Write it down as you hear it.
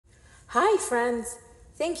Hi friends,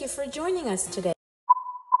 thank you for joining us today.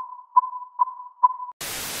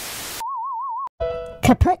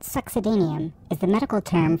 Caput Succedaneum is the medical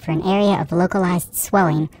term for an area of localized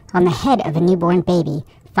swelling on the head of a newborn baby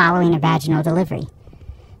following a vaginal delivery.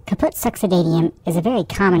 Caput succedaneum is a very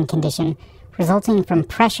common condition resulting from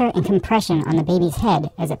pressure and compression on the baby's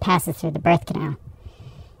head as it passes through the birth canal.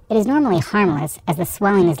 It is normally harmless as the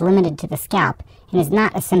swelling is limited to the scalp and is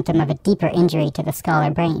not a symptom of a deeper injury to the skull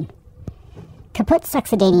or brain. Caput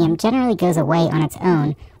succedaneum generally goes away on its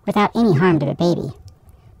own without any harm to the baby.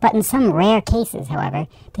 But in some rare cases, however,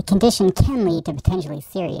 the condition can lead to potentially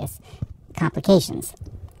serious complications.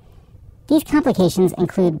 These complications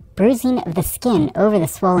include bruising of the skin over the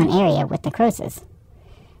swollen area with necrosis.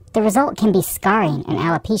 The result can be scarring and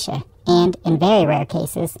alopecia, and, in very rare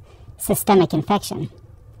cases, systemic infection.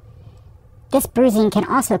 This bruising can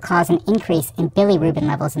also cause an increase in bilirubin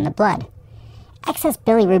levels in the blood. Excess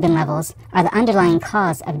bilirubin levels are the underlying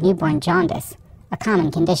cause of newborn jaundice, a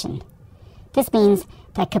common condition. This means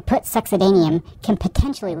that caput succedaneum can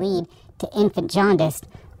potentially lead to infant jaundice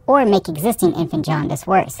or make existing infant jaundice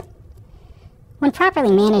worse. When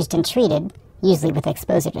properly managed and treated, usually with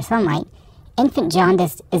exposure to sunlight, infant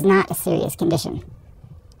jaundice is not a serious condition.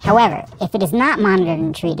 However, if it is not monitored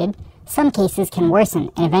and treated, some cases can worsen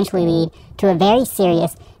and eventually lead to a very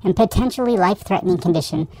serious and potentially life-threatening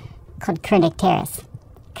condition called kernicterus.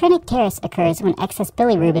 Kernicterus occurs when excess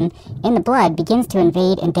bilirubin in the blood begins to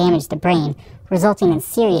invade and damage the brain, resulting in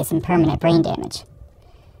serious and permanent brain damage.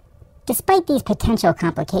 Despite these potential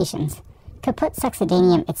complications, caput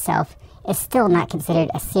succedaneum itself is still not considered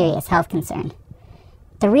a serious health concern.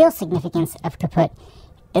 The real significance of caput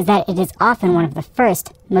is that it is often one of the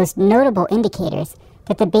first, most notable indicators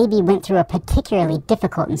that the baby went through a particularly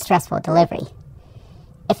difficult and stressful delivery.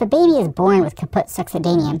 If a baby is born with caput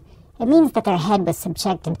succedaneum, it means that their head was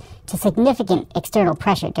subjected to significant external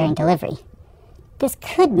pressure during delivery. This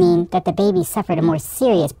could mean that the baby suffered a more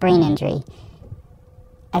serious brain injury.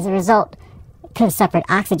 As a result, could have suffered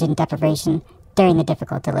oxygen deprivation during the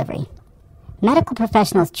difficult delivery. Medical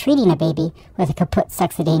professionals treating a baby with a caput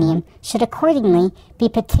succedaneum should accordingly be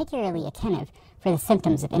particularly attentive for the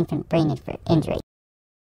symptoms of infant brain injury.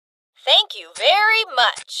 Thank you very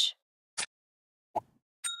much.